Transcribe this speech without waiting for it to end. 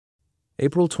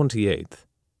April 28th.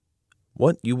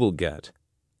 What you will get.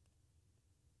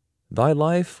 Thy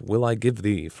life will I give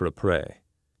thee for a prey,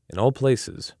 in all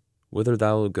places, whither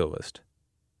thou goest.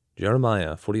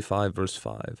 Jeremiah 45, verse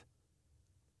 5.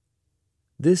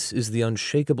 This is the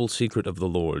unshakable secret of the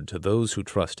Lord to those who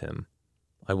trust him.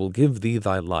 I will give thee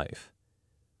thy life.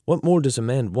 What more does a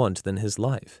man want than his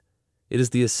life? It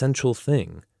is the essential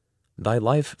thing. Thy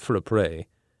life for a prey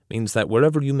means that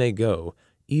wherever you may go,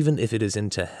 even if it is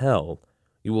into hell,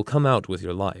 you will come out with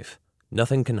your life.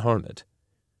 Nothing can harm it.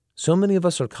 So many of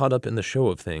us are caught up in the show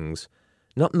of things,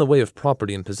 not in the way of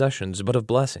property and possessions, but of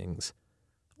blessings.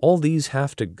 All these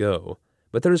have to go,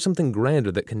 but there is something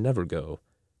grander that can never go,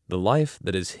 the life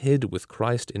that is hid with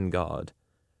Christ in God.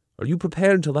 Are you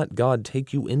prepared to let God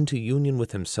take you into union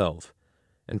with himself,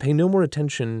 and pay no more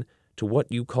attention to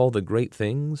what you call the great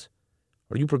things?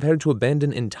 Are you prepared to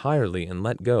abandon entirely and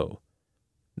let go?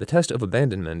 The test of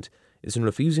abandonment is in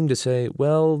refusing to say,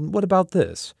 well, what about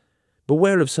this?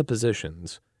 Beware of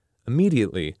suppositions.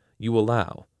 Immediately you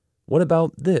allow. What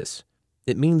about this?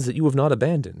 It means that you have not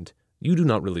abandoned. You do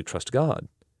not really trust God.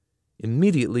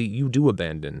 Immediately you do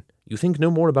abandon. You think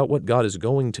no more about what God is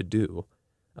going to do.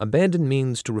 Abandon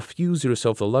means to refuse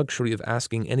yourself the luxury of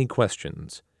asking any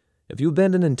questions. If you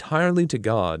abandon entirely to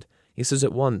God, he says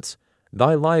at once,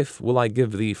 thy life will I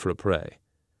give thee for a prey.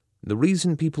 The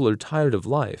reason people are tired of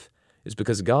life is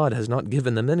because God has not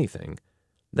given them anything.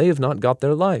 They have not got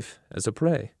their life as a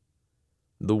prey.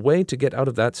 The way to get out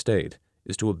of that state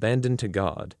is to abandon to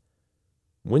God.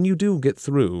 When you do get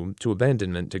through to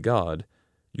abandonment to God,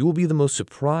 you will be the most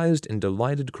surprised and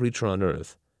delighted creature on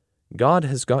earth. God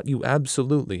has got you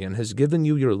absolutely and has given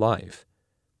you your life.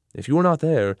 If you are not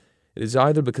there, it is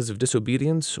either because of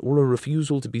disobedience or a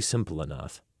refusal to be simple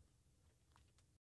enough.